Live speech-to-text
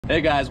Hey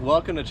guys,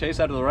 welcome to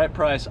Chase After the Right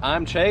Price.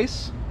 I'm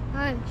Chase.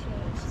 I'm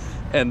Chase.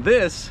 And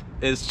this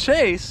is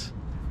Chase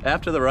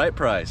After the Right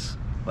Price.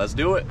 Let's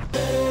do it.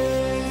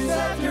 Chase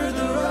After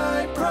the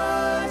Right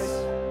Price.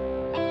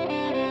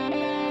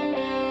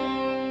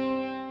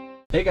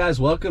 Hey guys,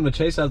 welcome to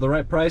Chase After the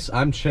Right Price.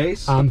 I'm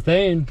Chase. I'm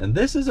Thayne. And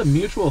this is a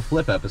mutual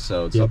flip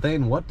episode. So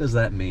Thayne, what does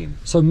that mean?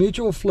 So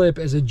mutual flip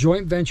is a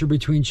joint venture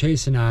between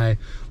Chase and I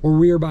where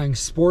we are buying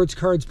sports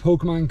cards,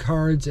 Pokemon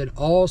cards, and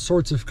all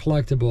sorts of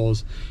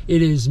collectibles.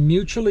 It is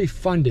mutually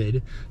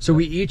funded, so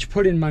we each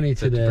put in money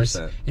to 50%. This,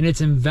 and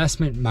it's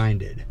investment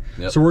minded.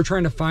 So we're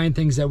trying to find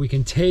things that we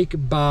can take,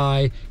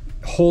 buy,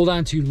 hold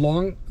on to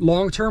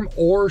long term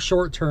or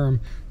short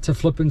term to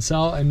flip and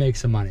sell and make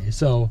some money.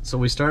 So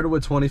we started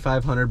with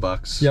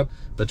 $2,500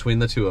 between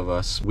the two of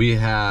us. We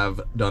have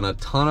done a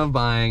ton of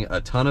buying, a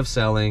ton of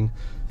selling.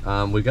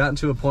 We've gotten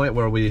to a point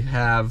where we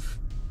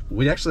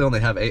actually only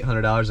have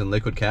 $800 in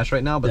liquid cash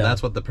right now, but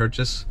that's what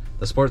the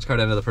sports card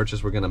end of the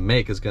purchase we're gonna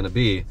make is gonna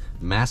be.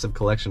 Massive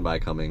collection buy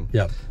coming.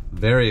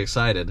 Very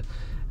excited.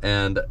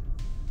 And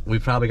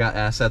we've probably got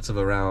assets of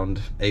around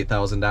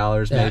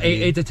 $8,000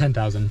 maybe. 8 to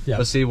 10,000.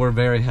 But see, we're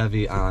very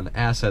heavy on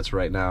assets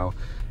right now,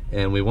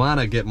 and we want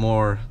to get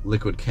more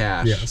liquid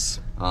cash.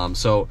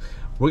 So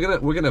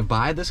we're gonna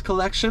buy this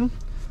collection,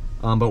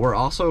 but we're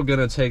also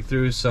gonna take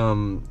through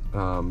some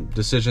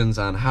decisions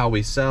on how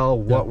we sell,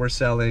 what we're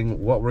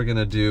selling, what we're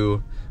gonna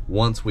do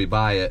once we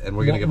buy it, and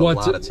we're gonna give a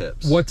lot of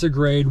tips. What to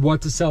grade,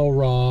 what to sell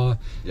raw,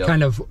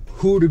 kind of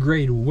who to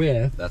grade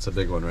with. That's a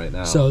big one right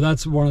now. So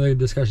that's one of the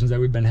discussions that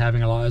we've been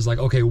having a lot, is like,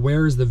 okay,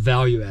 where is the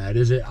value add?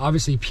 Is it,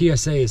 obviously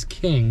PSA is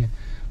king,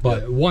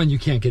 but one, you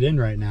can't get in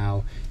right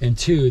now, and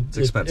two,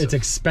 it's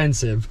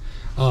expensive.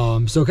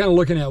 So kind of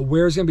looking at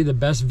where's gonna be the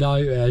best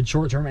value add,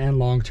 short-term and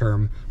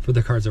long-term, for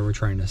the cards that we're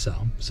trying to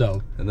sell.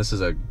 So, and this is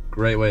a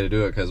great way to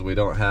do it because we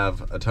don't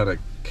have a ton of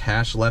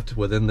cash left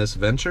within this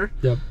venture.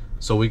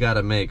 So we got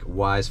to make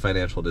wise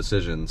financial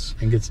decisions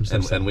and get some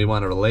stuff. And we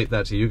want to relate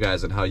that to you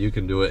guys and how you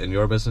can do it in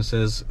your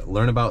businesses.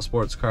 Learn about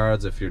sports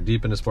cards if you're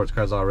deep into sports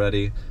cards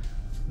already.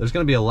 There's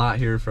going to be a lot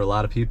here for a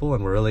lot of people,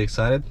 and we're really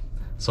excited.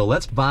 So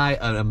let's buy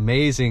an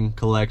amazing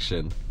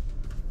collection.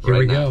 Here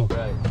we go.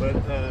 Right. But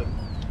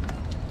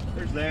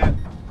there's that.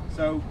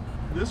 So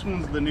this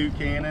one's the new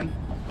Canon.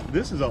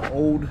 This is an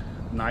old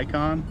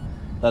Nikon.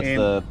 That's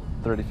the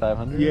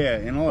 3500? Yeah,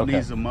 and all it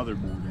needs is a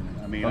motherboard in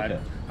it. I mean,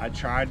 I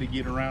tried to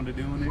get around to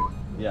doing it.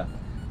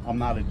 I'm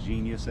not a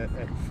genius at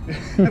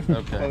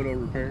photo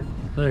repair.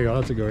 There you go.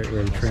 That's a great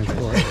way to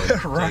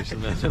transport. Right.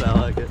 I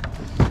like it.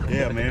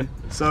 Yeah, man.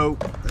 So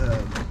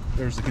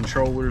there's the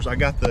controllers. I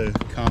got the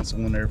console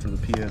in there for the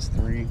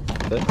PS3.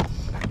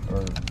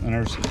 And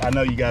I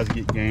know you guys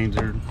get games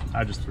there.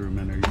 I just threw them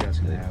in there. You guys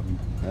can have them.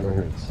 Never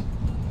hurts.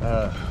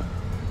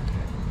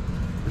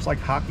 There's like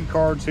hockey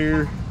cards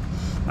here.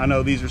 I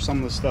know these are some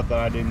of the stuff that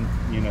I didn't,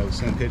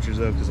 send pictures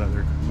of because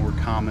they're more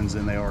commons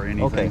than they are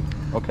anything.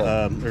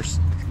 There's,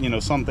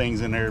 some things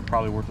in there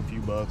probably worth a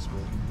few bucks,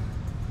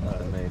 but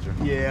nothing major.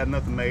 Yeah,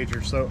 nothing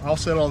major. So I'll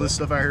set all this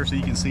stuff out here so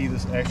you can see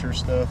this extra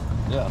stuff.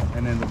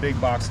 And then the big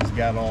box has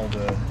got all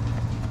the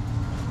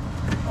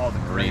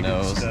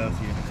graded stuff.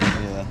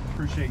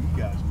 Appreciate you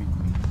guys meeting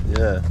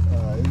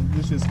me.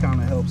 This just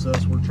kind of helps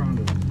us. We're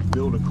trying to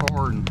build a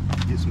car and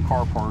get some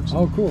car parts.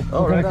 Oh, cool.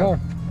 What kind of car?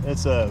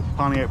 It's a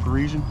Pontiac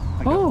Parisian.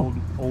 Like old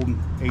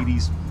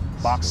 80s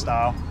box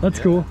style. That's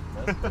cool.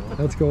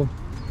 That's cool.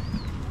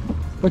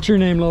 What's your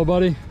name, little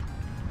buddy?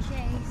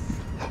 Chase.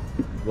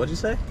 What'd you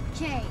say?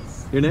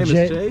 Chase. Your name is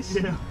Chase?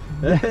 Yeah.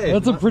 Hey,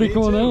 that's a pretty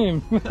cool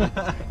name.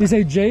 You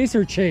say Jace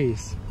or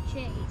Chase?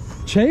 Chase.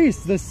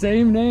 Chase, the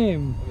same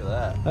name. Look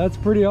at that. That's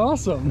pretty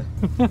awesome.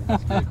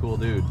 That's a pretty cool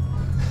dude.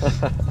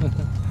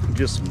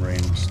 Just some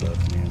random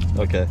stuff, man.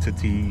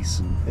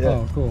 Tatis and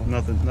oh, cool.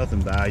 Nothing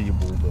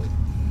valuable, but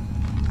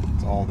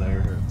it's all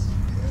there.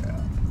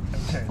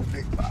 Okay, the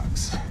big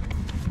box.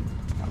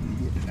 How do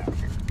you get it out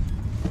here?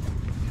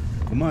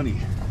 The money.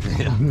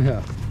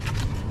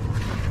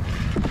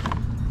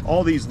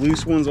 All these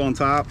loose ones on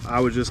top,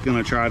 I was just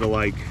gonna try to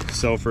like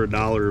sell for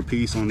 $1 a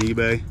piece on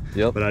eBay.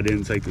 But I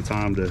didn't take the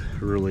time to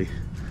really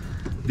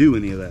do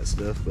any of that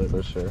stuff. But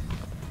for sure.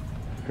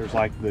 There's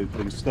like the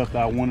stuff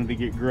that I wanted to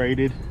get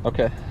graded.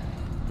 That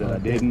I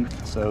didn't.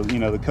 So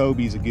the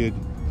Kobe's a good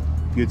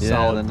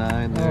solid. The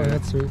 9 there. Oh,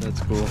 that's sweet. That's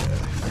cool.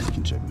 You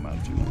can check them out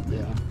if you want.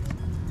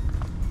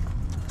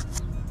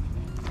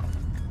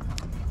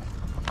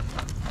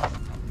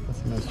 That's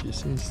some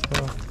SGC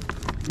stuff.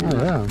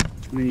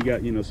 And then you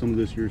got some of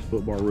this year's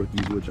football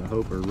rookies, which I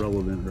hope are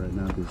relevant right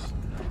now because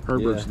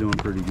Herbert's doing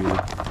pretty good.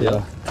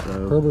 So,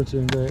 Herbert's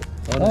doing great.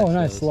 Oh,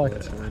 nice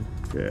select. So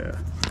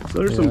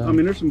there's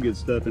there's some good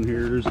stuff in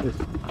here.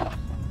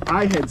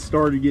 I had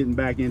started getting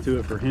back into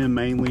it for him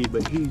mainly,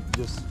 but he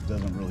just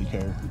doesn't really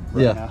care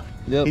right now.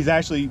 He's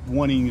actually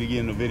wanting to get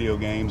into video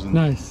games. And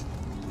nice.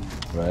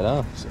 Right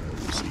on. So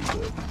we'll see,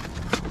 but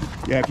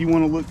yeah, if you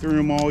want to look through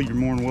them all, you're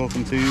more than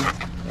welcome to.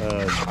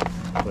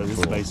 But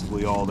it's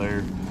basically all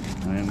there.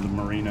 And the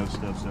merino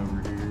stuff's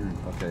over here.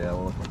 Okay,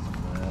 we'll look at some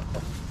of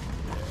that.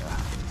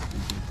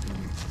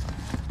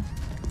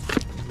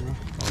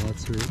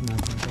 Sweet,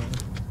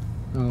 9.5.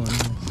 Oh,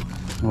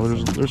 nice. Well,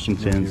 there's some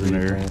 10s in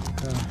there.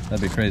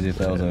 That'd be crazy if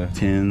that was a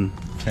 10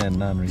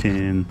 non-reprint.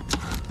 10.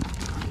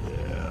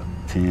 Yeah,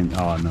 10.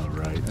 Oh, I know,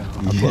 right?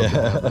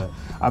 Yeah.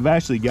 I've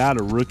actually got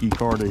a rookie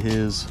card of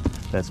his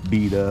that's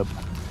beat up,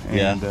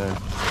 and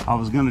I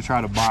was gonna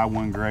try to buy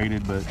one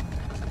graded, but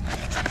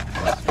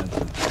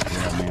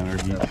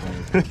yeah,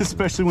 man,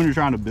 especially when you're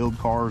trying to build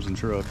cars and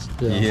trucks.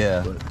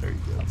 Yeah. But there you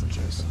go. That's a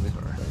chase.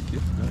 Thank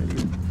you.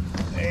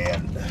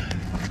 And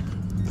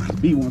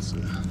B wants to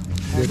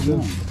tag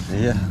them on.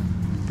 Yeah.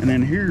 And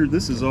then here,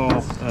 this is all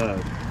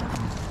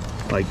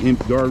like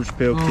garbage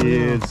pail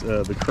kids,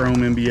 the chrome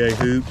NBA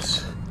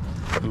hoops,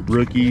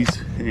 rookies,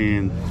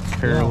 and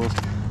parallels.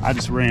 I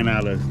just ran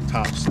out of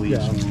top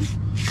sleeves on them.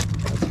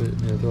 That's it.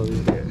 Yeah, throw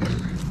these in.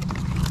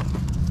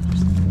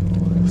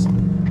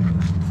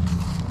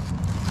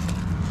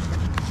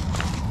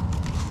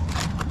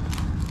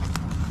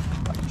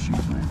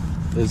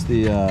 Is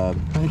the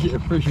Thank you,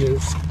 appreciate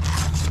it.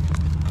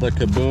 the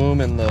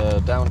Kaboom and the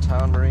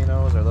downtown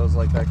Merinos, are those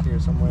like back here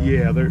somewhere?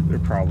 Yeah, they're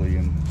probably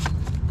in.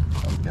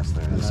 I guess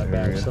they're in this That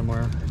bag area.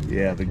 somewhere.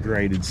 Yeah, the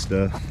graded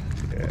stuff.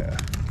 Yeah,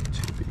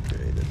 To be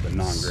graded, the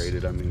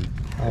non-graded. I mean.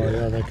 Oh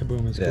yeah, that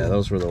Kaboom is cool. Yeah,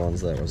 those were the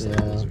ones that was like,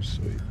 Yeah. those are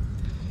sweet.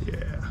 Yeah.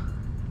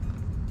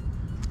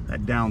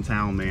 That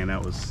downtown, man,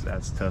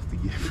 that's tough to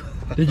get.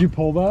 Did you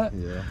pull that?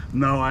 Yeah.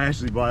 No, I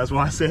actually bought. That's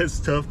why I said it's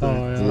tough to.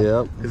 Oh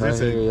yeah. Yep.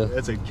 Because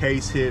it's a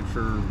case hit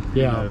for. Yeah.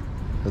 You know,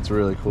 That's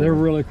really cool. They're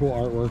really cool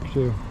artwork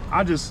too.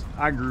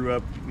 I grew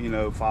up, you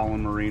know,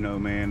 following Merino,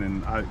 man,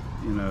 and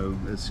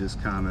it's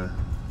just kind of,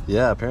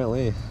 Yeah,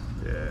 apparently.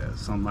 yeah,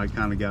 something I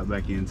kind of got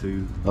back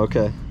into.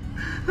 Okay.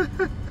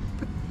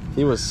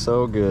 He was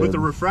so good. With the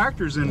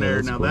refractors in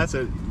there, that's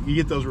now cool. you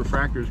get those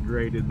refractors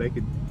graded, they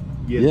could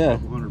get Yeah. a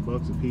couple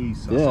 $100 a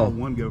piece. I Yeah. saw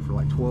one go for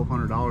like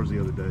 $1,200 the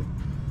other day.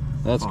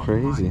 That's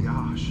crazy. My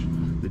gosh,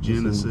 the There's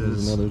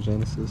Genesis. another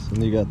Genesis.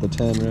 And you got the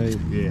 10 right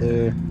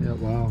there. Yeah,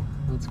 wow.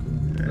 That's cool.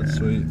 That's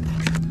sweet.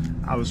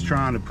 I was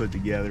trying to put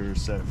together a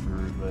set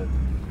For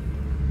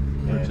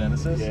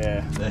Genesis?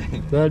 Yeah.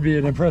 Dang. That'd be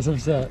an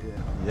impressive set.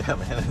 Yeah,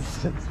 man.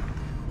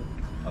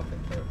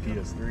 Okay.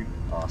 PS3.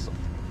 Awesome.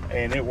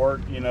 And it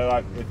worked, you know,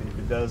 if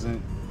it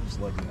doesn't,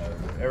 just let me know.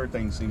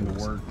 Everything seemed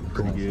to work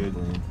pretty good.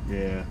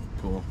 Yeah.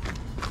 Cool.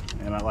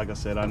 And like I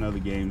said, I know the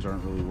games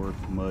aren't really worth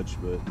much,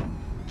 but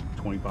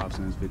 25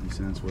 cents, 50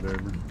 cents,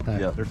 whatever.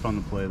 Yep. They're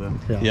fun to play though.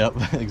 Yeah.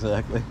 Yep,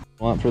 exactly.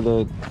 Want for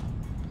the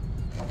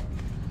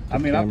I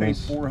mean, I paid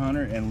cameras.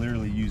 $400 and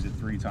literally used it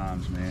 3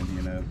 times, man,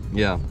 you know.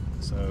 Yeah.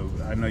 So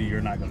I know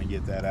you're not going to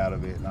get that out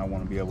of it, and I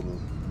want to be able to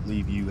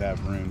leave you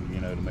have room, you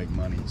know, to make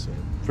money. So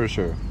For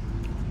sure.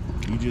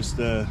 you just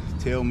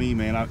tell me,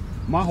 man.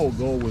 My whole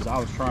goal was I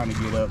was trying to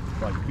get up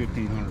like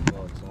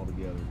 $1,500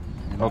 altogether.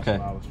 And that's Okay.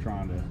 what I was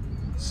trying to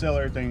sell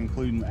everything,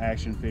 including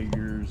action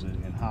figures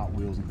and Hot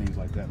Wheels and things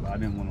like that. But I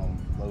didn't want to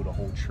load a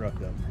whole truck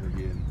up for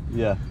again.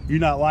 Yeah. You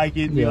not like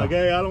it? And be Yeah. like,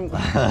 hey, I don't.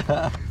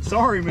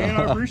 Sorry, man.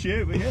 I appreciate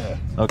it, but yeah.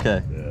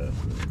 Okay. Yeah.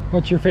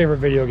 What's your favorite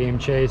video game,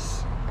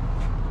 Chase?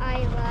 I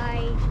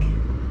like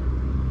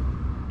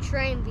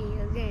train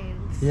video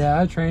games.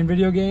 Yeah, train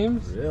video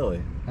games.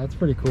 Really? That's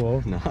pretty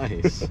cool.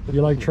 Nice.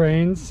 You like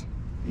trains?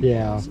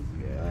 Yeah.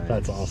 Yeah.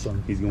 That's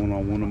awesome. He's going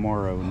on one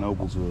tomorrow in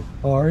Noblesville.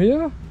 Oh, are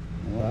you?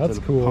 Yeah, That's to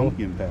the cool.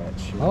 Pumpkin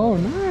patch. Oh,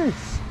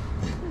 nice.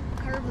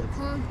 Carve a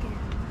pumpkin.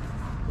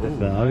 Oh,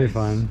 That'll be nice.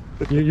 fun.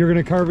 You're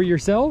gonna carve it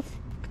yourself?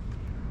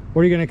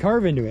 What are you gonna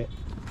carve into it?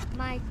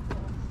 Michael.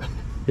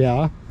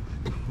 Yeah.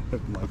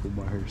 Michael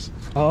Myers.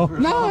 Oh,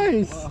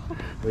 nice.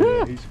 But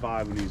yeah, he's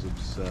 5 and he's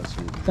obsessed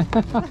with it.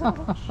 All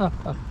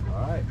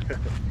right.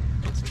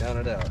 Let's count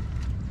it out. So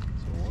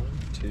 1,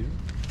 2,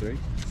 3,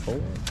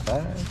 4,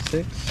 5,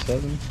 6,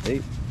 7,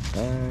 8,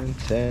 9,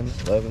 10,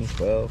 11,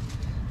 12,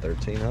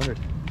 1,300.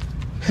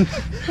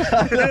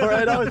 I know,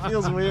 right? It always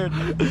feels weird.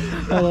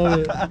 I love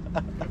it.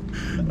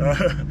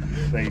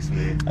 Thanks,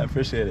 man. I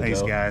appreciate it.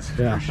 Thanks, Joe. guys.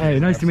 Yeah. Appreciate Hey,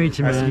 it. nice to meet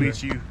you, Nice to man.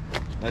 meet you.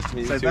 Nice to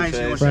meet Say you too, thanks.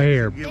 You Chase. want Right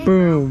here. Thank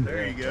Boom.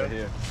 There you go. Right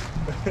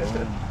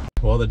here.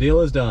 Well, the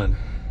deal is done.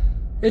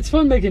 It's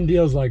fun making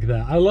deals like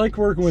that. I like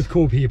working with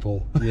cool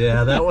people.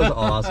 Yeah, that was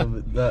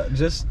awesome.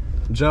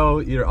 Joe,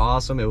 you're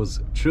awesome. It was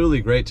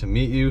truly great to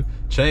meet you.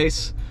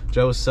 Chase,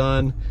 Joe's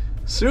son,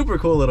 super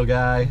cool little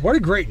guy. What a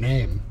great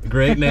name.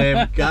 Great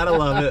name, gotta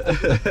love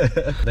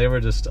it. They were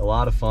just a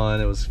lot of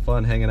fun. It was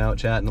fun hanging out,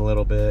 chatting a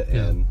little bit,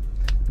 and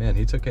man,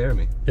 he took care of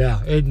me.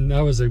 Yeah,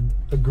 that was a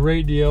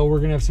great deal. We're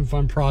gonna have some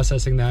fun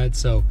processing that.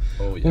 So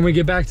Oh, yeah. when we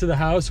get back to the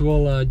house,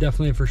 we'll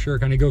definitely for sure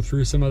kind of go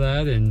through some of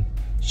that and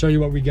show you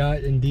what we got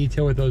in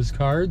detail with those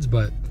cards.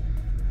 But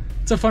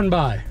it's a fun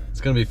buy. It's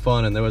gonna be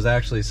fun, and there was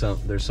actually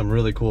there's some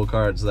really cool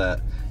cards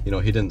that he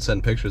didn't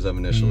send pictures of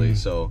initially.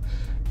 So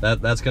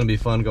that's gonna be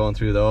fun going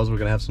through those. We're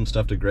gonna have some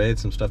stuff to grade,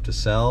 some stuff to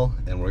sell,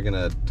 and we're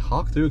gonna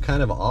talk through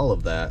kind of all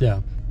of that. Yeah.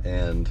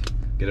 And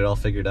get it all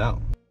figured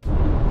out.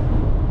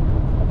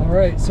 All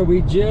right, so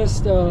we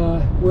just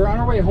we're on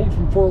our way home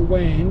from Fort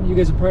Wayne. You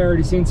guys have probably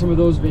already seen some of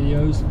those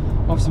videos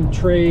of some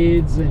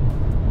trades and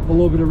a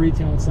little bit of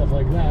retail and stuff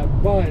like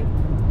that. But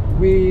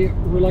we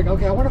were like,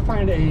 okay, I want to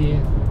find a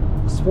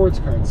sports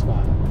card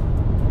spot.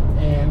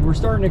 And we're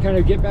starting to kind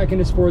of get back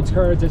into sports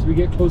cards as we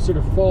get closer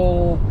to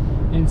fall,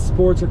 and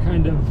sports are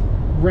kind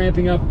of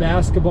ramping up.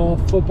 Basketball,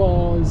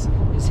 football is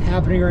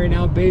happening right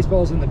now.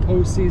 Baseball's in the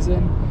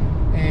postseason.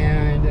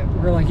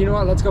 And we're like, you know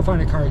what, let's go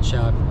find a card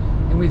shop.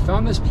 And we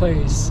found this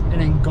place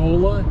in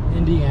Angola,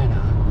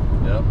 Indiana.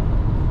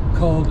 Yep.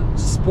 Called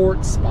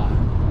Sports Spot.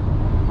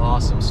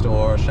 Awesome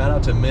store. Shout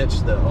out to Mitch,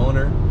 the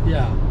owner.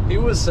 Yeah. He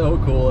was so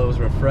cool. It was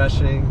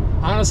refreshing.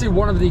 Honestly,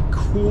 one of the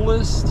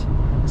coolest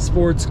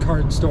sports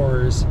card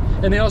stores.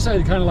 And they also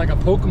had kind of like a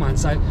Pokemon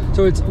side.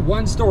 So it's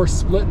one store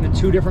split into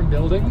two different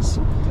buildings.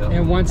 Yep.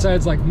 And one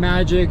side's like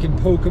Magic and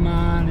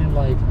Pokemon and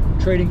like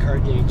trading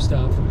card game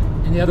stuff.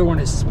 And the other one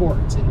is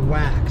sports and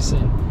wax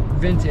and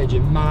vintage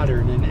and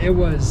modern. And it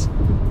was,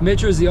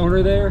 Mitch was the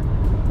owner there.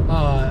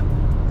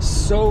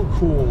 So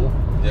cool.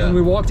 Yeah. And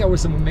we walked out with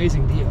some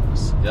amazing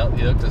deals. Yep,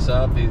 he hooked us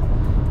up.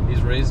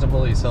 He's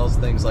reasonable. He sells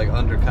things like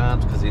under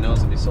comps because he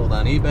knows if he sold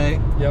on eBay,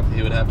 yep,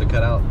 he would have to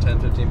cut out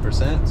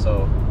 10-15%.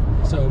 So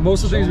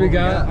most of the things we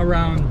got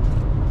around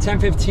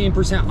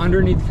 10-15%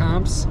 underneath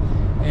comps,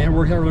 and it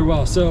worked out really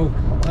well. So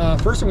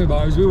first thing we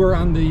bought was we were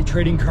on the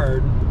trading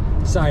card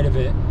side of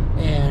it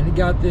and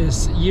got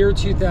this year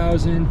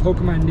 2000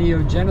 Pokemon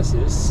Neo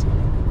Genesis.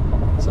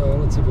 So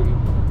let's see if we can.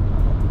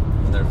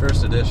 Their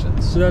first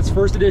editions. So that's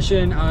first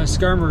edition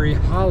Skarmory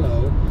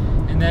Hollow,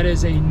 and that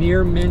is a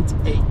near mint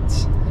 8. A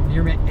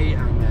near mint 8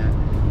 on that.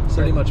 So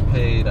pretty much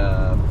paid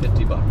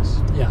 50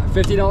 bucks. Yeah,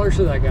 $50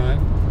 for that guy,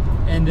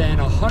 and then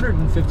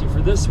 150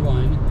 for this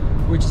one,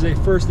 which is a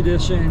first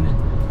edition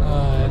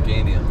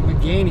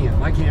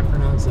Meganium. I can't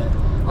pronounce that.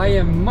 I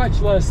am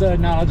much less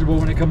knowledgeable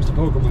when it comes to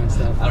Pokemon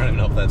stuff. I don't even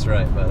know if that's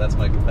right, but that's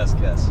my best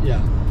guess.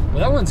 Yeah. Well,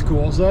 that one's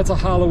cool. So that's a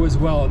hollow as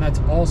well, and that's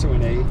also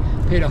an 8.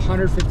 Paid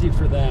 150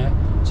 for that.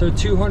 So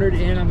 200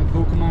 in on the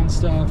Pokemon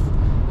stuff.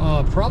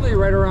 Probably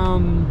right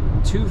around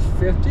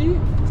 250.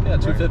 Yeah,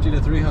 250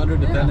 to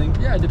 300 depending.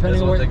 Yeah,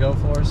 depending on what they go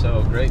for.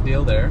 So great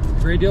deal there.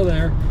 Great deal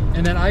there.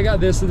 And then I got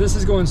this. So this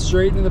is going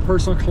straight into the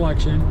personal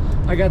collection.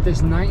 I got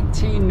this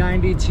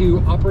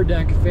 1992 Upper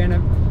Deck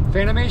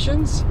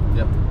Phanimations.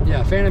 Yep.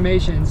 Yeah,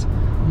 Phanimations.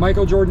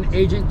 Michael Jordan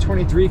Agent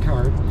 23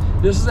 card.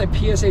 This is a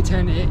PSA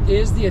 10. It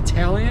is the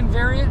Italian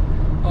variant.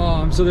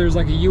 So there's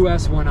like a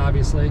US one,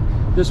 obviously.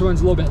 This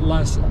one's a little bit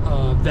less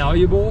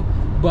valuable,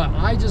 but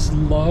I just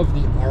love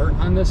the art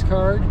on this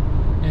card,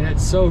 and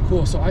it's so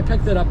cool. So I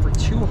picked it up for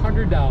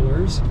 $200.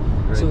 Great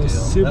so deal.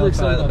 Super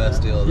excited about the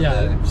best that. Deal of the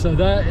day. So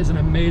that is an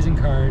amazing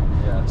card.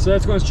 Yeah. So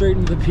that's going straight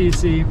into the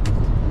PC.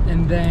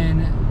 And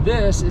then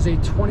this is a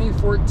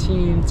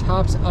 2014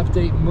 Topps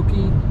Update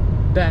Mookie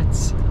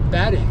Betts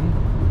batting,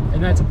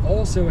 and that's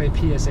also a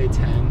PSA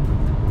 10.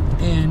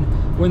 And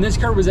when this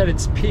card was at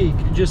its peak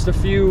just a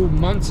few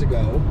months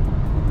ago,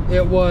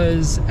 it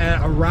was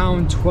at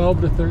around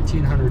 $1,200 to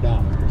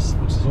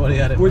 $1,300. Which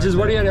is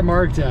what he had it.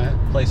 Marked at.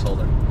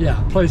 Placeholder. Yeah,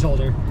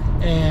 placeholder,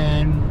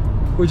 and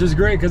which is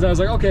great because I was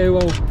like, okay,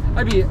 well,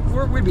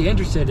 we'd be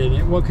interested in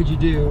it. What could you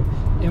do?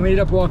 And we ended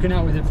up walking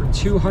out with it for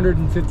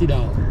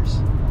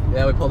 $250.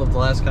 Yeah, we pulled up the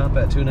last comp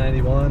at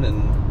 291,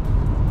 and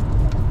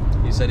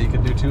he said he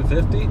could do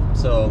 250.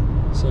 So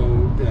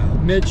yeah,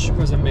 Mitch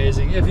was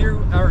amazing. If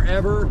you are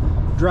ever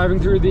driving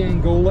through the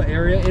Angola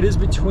area, it is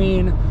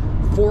between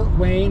Fort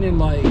Wayne and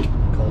like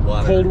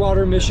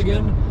Coldwater,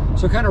 Michigan.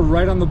 So kind of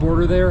right on the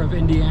border there of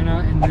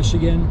Indiana and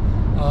Michigan.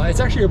 It's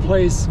actually a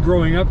place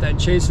growing up that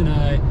Chase and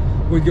I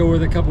would go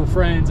with a couple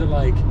friends and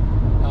like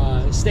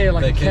stay at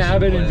like a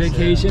cabin and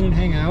vacation and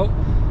hang out.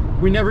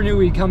 We never knew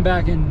we'd come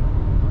back and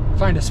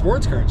find a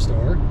sports card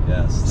store.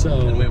 Yes.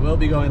 So and we will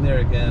be going there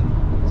again.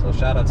 So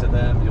shout out to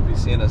them. You'll be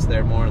seeing us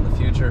there more in the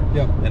future.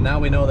 Yep. And now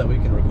we know that we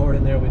can record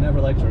in there. We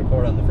never like to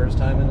record on the first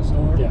time in a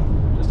store. Yeah.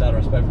 Just out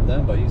of respect for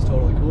them, but he's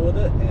totally cool with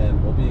it,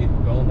 and we'll be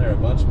going there a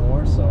bunch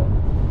more. So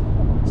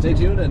stay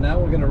tuned. And now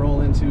we're going to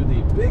roll into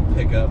the big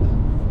pickup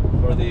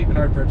for the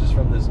card purchase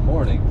from this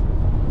morning.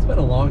 It's been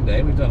a long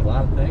day. We've done a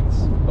lot of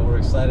things, but we're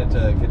excited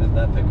to get into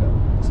that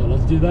pickup. So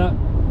let's do that.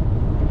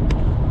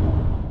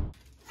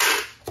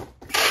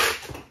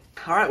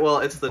 All right, well,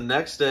 it's the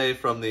next day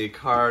from the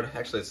card.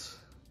 Actually, it's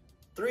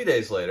 3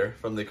 days later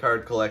from the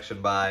card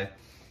collection buy.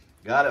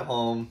 Got it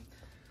home.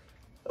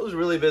 It was a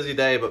really busy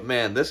day, but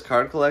man, this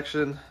card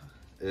collection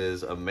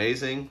is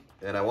amazing.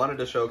 And I wanted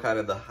to show kind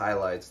of the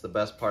highlights, the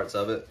best parts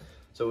of it.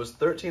 So it was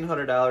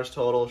 $1,300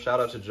 total. Shout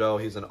out to Joe.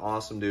 He's an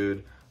awesome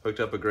dude.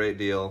 Hooked up a great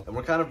deal. And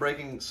we're kind of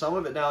breaking some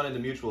of it down into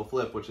mutual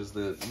flip, which is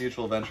the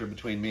mutual venture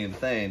between me and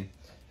Thayne.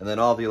 And then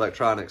all the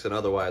electronics and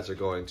otherwise are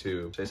going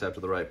to Chase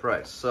After the Right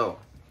Price. So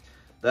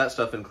that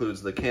stuff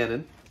includes the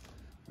Canon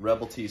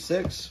Rebel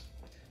T6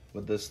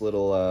 with this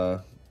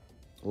little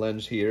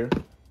lens here.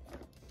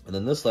 And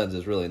then this lens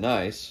is really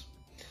nice.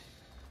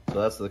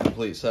 So that's the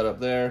complete setup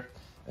there.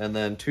 And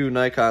then two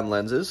Nikon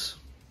lenses,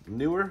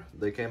 newer.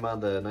 They came on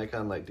the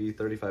Nikon like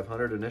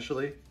D3500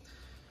 initially.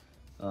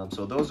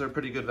 So those are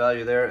pretty good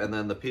value there. And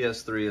then the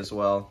PS3 as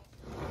well.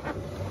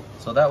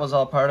 So that was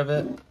all part of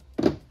it.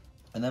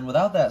 And then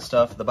without that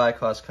stuff, the buy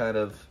cost kind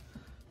of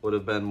would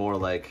have been more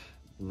like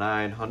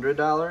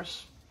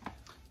 $900.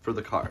 for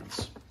the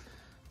cards.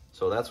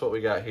 So that's what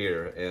we got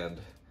here, and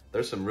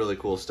there's some really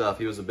cool stuff.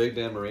 He was a big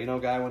Dan Marino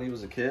guy when he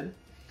was a kid,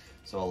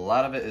 so a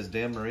lot of it is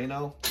Dan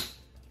Marino,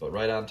 but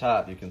right on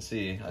top you can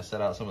see I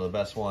set out some of the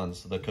best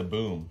ones. The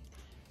Kaboom,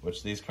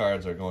 which these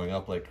cards are going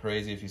up like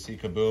crazy. If you see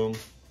Kaboom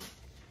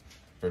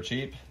for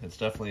cheap, it's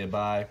definitely a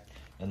buy.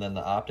 And then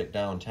the Optic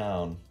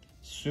Downtown,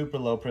 super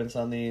low prints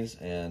on these,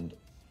 and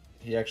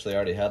he actually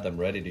already had them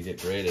ready to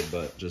get graded,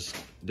 but just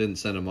didn't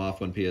send them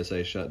off when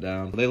PSA shut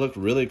down. They look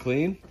really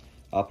clean.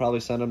 I'll probably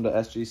send them to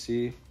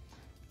SGC.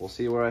 We'll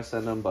see where I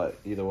send them, but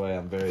either way,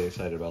 I'm very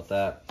excited about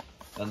that.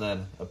 And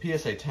then a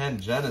PSA 10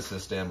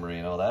 Genesis Dan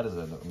Marino. That is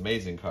an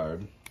amazing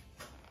card.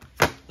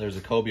 There's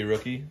a Kobe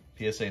rookie,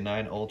 PSA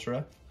 9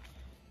 Ultra.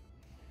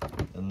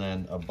 And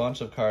then a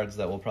bunch of cards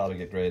that will probably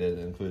get graded,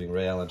 including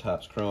Ray Allen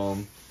Topps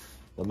Chrome,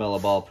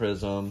 LaMelo Ball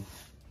Prism.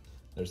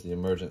 There's the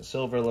Emergent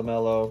Silver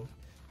LaMelo.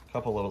 A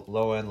couple of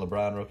low-end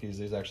LeBron rookies.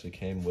 These actually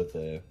came with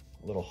a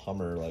little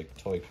Hummer like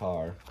toy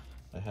car.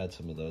 I had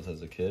some of those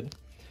as a kid.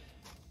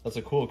 That's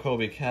a cool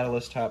Kobe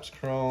Catalyst Topps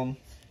Chrome.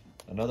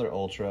 Another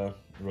Ultra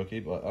rookie,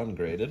 but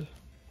ungraded.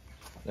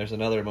 There's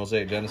another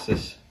Mosaic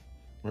Genesis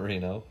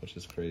Marino, which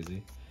is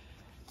crazy.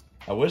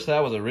 I wish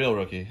that was a real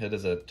rookie. It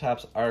is a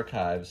Topps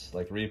Archives,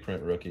 like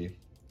reprint rookie,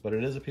 but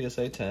it is a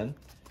PSA 10,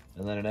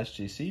 and then an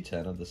SGC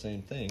 10 of the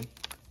same thing.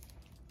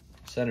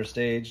 Center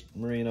Stage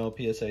Marino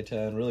PSA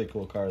 10, really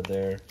cool card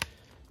there.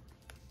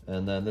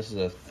 And then this is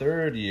a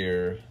third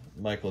year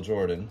Michael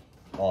Jordan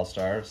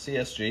All-Star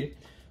CSG.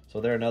 So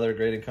they're another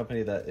grading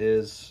company that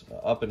is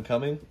up and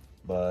coming,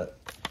 but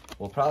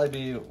will probably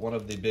be one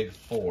of the big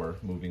four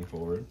moving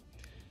forward.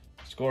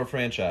 Score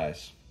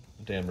Franchise,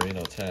 Dan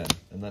Marino 10,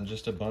 and then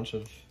just a bunch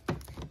of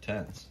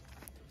 10s.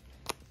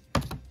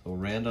 So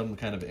random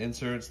kind of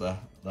inserts. The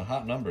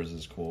hot numbers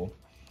is cool.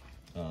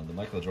 The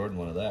Michael Jordan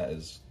one of that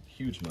is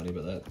huge money,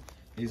 but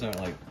these aren't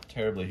like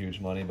terribly huge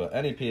money, but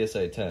any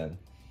PSA 10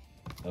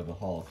 of a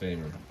Hall of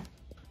Famer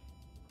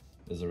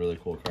is a really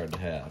cool card to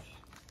have.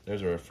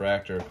 There's a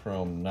Refractor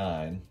Chrome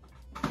 9.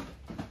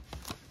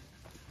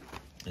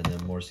 And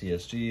then more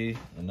CSG,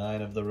 a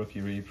 9 of the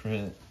rookie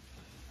reprint.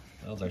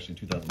 That was actually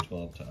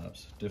 2012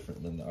 Topps,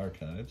 different than the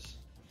Archives.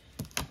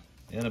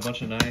 And a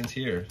bunch of 9s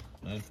here,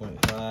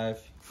 9.5.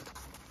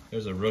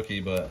 There's a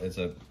rookie, but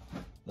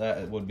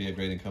that would be a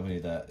grading company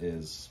that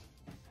is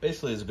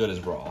basically as good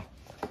as Raw.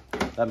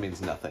 That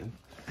means nothing.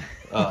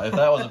 If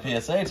that was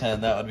a PSA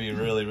 10, that would be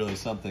really, really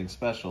something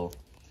special.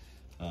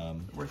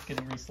 Worth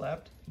getting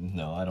reslapped?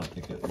 No, I don't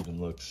think it even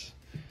looks...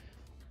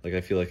 Like,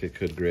 I feel like it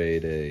could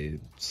grade a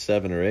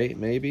 7 or 8,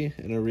 maybe,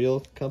 in a real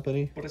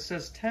company. But it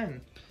says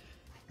 10.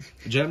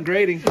 Gem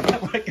Grading.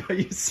 Like, are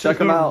you Check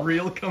them out. a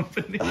real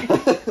company?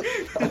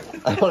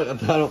 I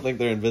don't think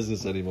they're in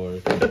business anymore,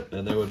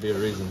 and there would be a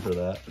reason for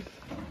that.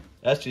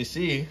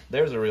 SGC,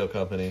 there's a real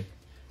company.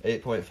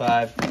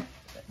 8.5.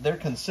 They're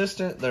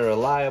consistent, they're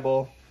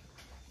reliable,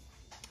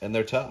 and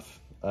they're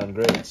tough on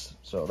grades.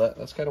 So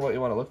that's kind of what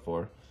you want to look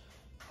for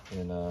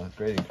in a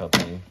grading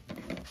company.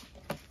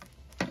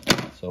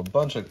 So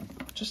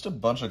just a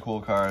bunch of cool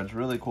cards,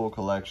 really cool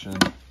collection.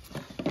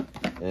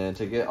 And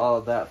to get all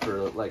of that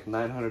for like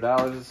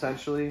 $900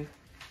 essentially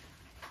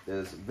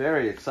is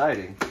very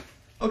exciting.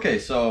 Okay,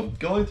 so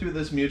going through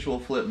this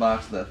mutual flip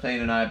box that Thayne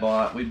and I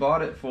bought, we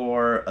bought it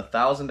for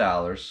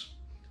 $1,000,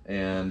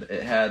 and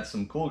it had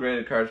some cool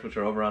graded cards which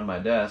are over on my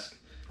desk,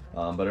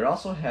 but it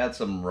also had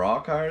some raw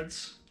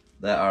cards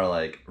that are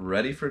like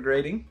ready for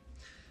grading,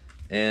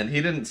 and he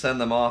didn't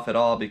send them off at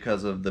all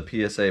because of the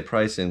PSA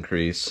price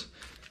increase.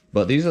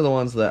 But these are the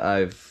ones that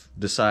I've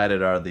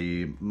decided are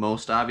the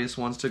most obvious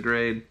ones to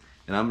grade,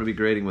 and I'm going to be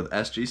grading with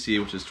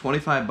SGC, which is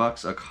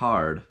 $25 a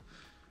card.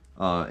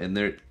 And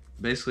they're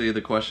basically, the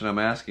question I'm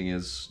asking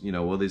is, you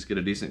know, will these get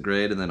a decent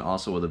grade, and then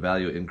also will the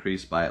value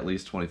increase by at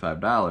least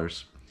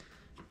 $25?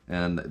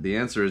 And the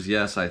answer is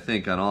yes, I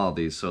think, on all of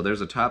these. So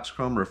there's a Topps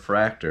Chrome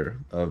Refractor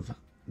of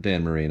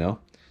Dan Marino.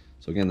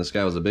 So again, this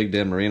guy was a big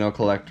Dan Marino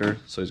collector,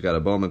 so he's got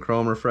a Bowman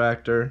Chrome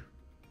Refractor.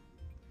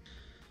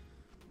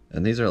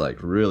 And these are like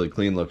really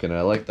clean looking.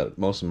 I like that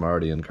most of them are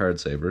already in card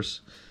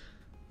savers.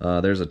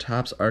 There's a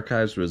Topps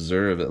Archives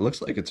Reserve. It looks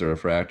like it's a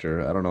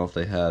refractor. I don't know if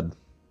they had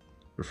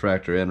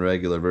refractor and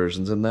regular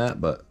versions in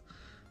that, but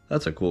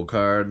that's a cool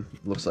card.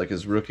 Looks like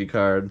his rookie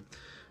card.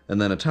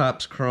 And then a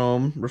Topps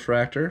Chrome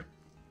Refractor.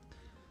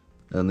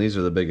 And these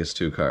are the biggest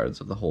two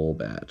cards of the whole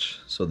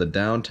batch. So the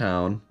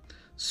Downtown,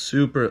 I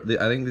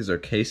think these are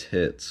case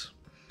hits.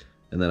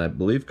 And then I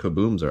believe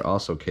Kabooms are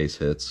also case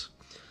hits.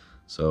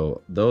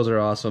 So those are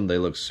awesome. They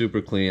look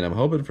super clean. I'm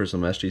hoping for some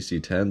SGC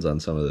 10s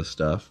on some of this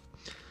stuff.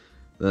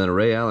 Then a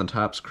Ray Allen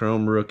Topps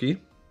Chrome rookie.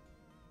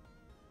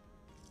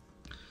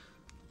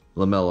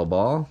 LaMelo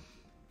Ball.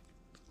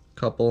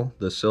 Couple.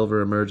 The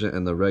silver emergent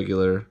and the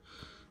regular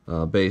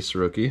base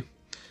rookie.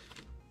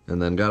 And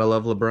then gotta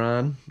love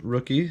LeBron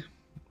rookie.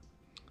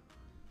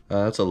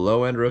 That's a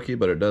low-end rookie,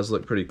 but it does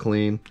look pretty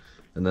clean.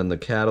 And then the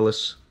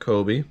Catalyst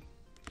Kobe.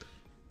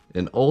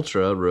 An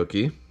Ultra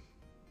rookie.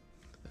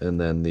 And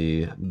then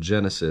the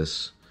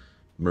Genesis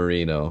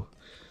Marino.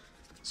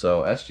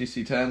 So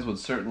SGC 10s would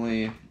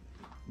certainly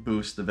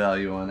boost the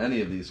value on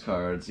any of these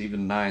cards.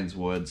 Even 9s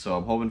would, so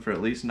I'm hoping for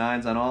at least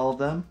 9s on all of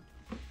them,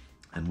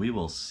 and we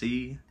will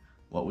see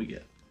what we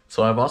get.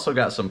 So I've also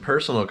got some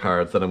personal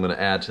cards that I'm going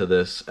to add to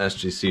this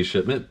SGC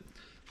shipment.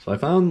 So I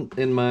found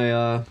in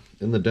my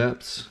in the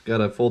depths,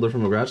 got a folder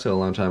from a garage sale a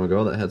long time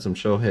ago that had some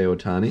Shohei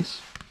Ohtanis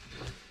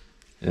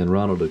and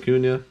Ronald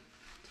Acuna.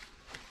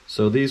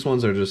 So these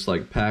ones are just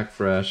like pack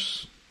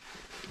fresh,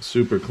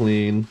 super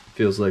clean,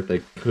 feels like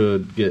they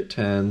could get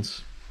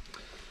 10s.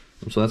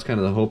 So that's kind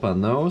of the hope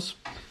on those.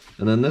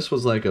 And then this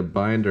was like a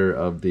binder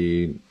of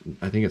the,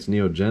 I think it's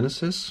Sega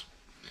Genesis,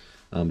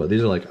 but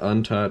these are like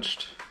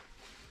untouched.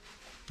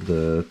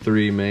 The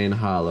 3 main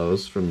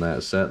hollows from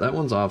that set. That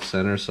one's off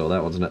center, so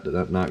that one's not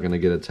going to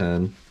get a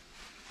 10.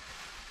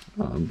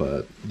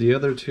 But the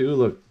other 2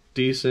 look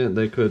decent.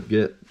 They could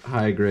get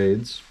high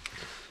grades.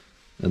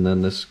 And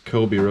then this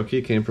Kobe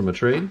rookie came from a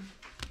trade.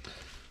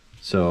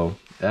 So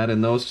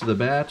adding those to the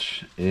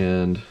batch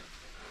and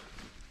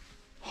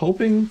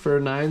hoping for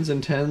 9s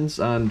and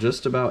 10s on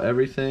just about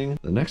everything.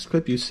 The next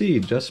clip you see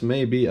just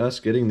may be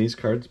us getting these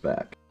cards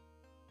back.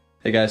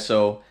 Hey guys,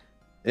 so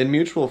in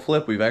Mutual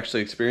Flip, we've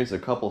actually experienced a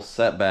couple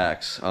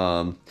setbacks.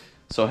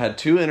 So I had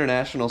 2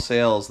 international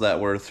sales that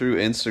were through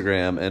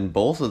Instagram, and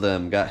both of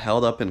them got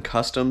held up in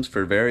customs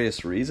for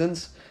various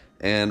reasons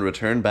and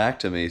returned back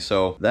to me.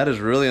 So that is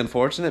really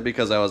unfortunate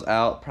because I was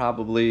out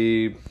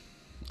probably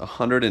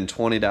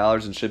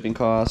 $120 in shipping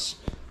costs.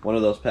 One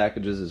of those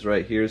packages is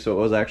right here, so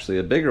it was actually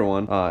a bigger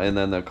one. And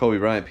then the Kobe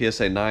Bryant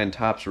PSA 9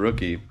 Topps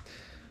rookie.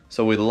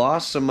 So we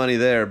lost some money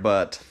there,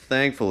 but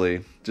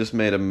thankfully just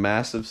made a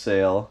massive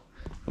sale.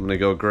 I'm gonna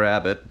go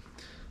grab it.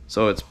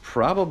 So it's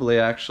probably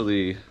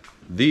actually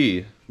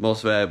the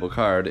most valuable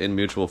card in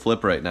Mutual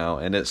Flip right now,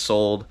 and it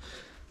sold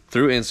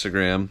through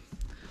Instagram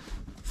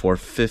for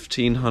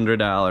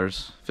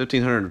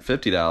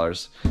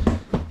 $1,550.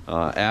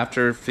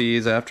 After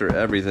fees, after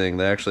everything,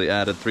 they actually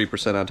added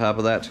 3% on top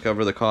of that to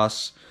cover the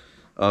costs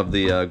of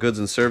the goods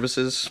and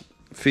services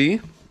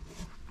fee.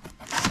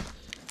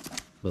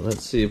 But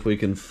let's see if we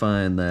can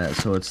find that.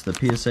 So it's the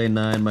PSA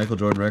 9 Michael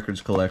Jordan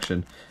Records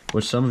collection,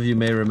 which some of you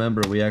may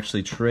remember we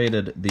actually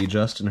traded the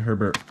Justin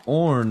Herbert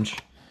orange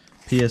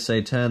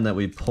PSA 10 that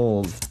we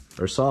pulled,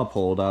 or saw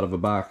pulled out of a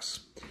box.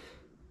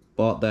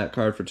 Bought that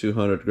card for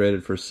 $200,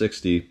 graded for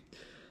 $60,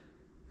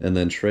 and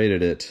then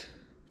traded it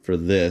for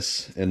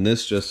this, and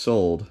this just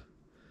sold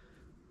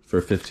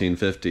for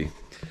 $1,550.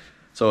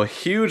 So a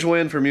huge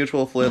win for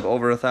Mutual Flip,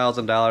 over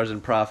 $1,000 in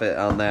profit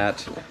on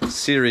that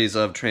series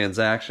of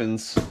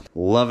transactions.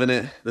 Loving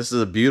it. This is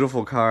a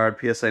beautiful card,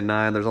 PSA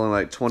 9. There's only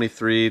like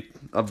 23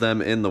 of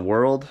them in the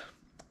world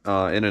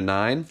in a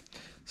 9.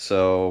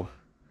 So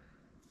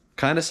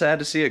kind of sad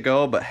to see it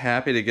go, but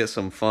happy to get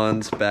some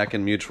funds back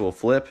in Mutual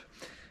Flip,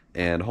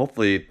 and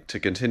hopefully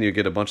to continue to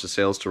get a bunch of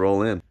sales to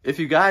roll in. If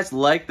you guys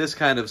like this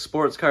kind of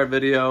sports card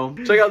video,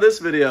 check out this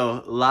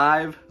video,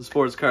 live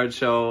sports card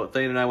show.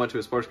 Thayne and I went to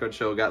a sports card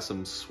show, got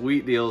some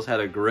sweet deals,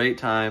 had a great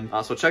time.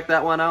 So check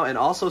that one out, and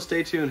also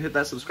stay tuned, hit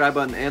that subscribe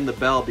button and the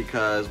bell,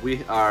 because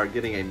we are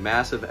getting a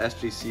massive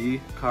SGC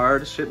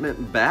card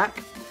shipment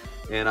back.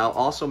 And I'll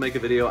also make a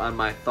video on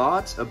my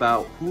thoughts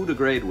about who to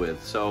grade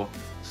with. So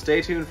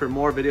stay tuned for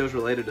more videos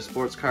related to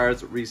sports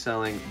cards,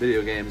 reselling,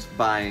 video games,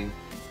 buying,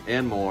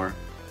 and more.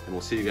 And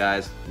we'll see you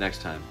guys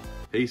next time.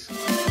 Peace.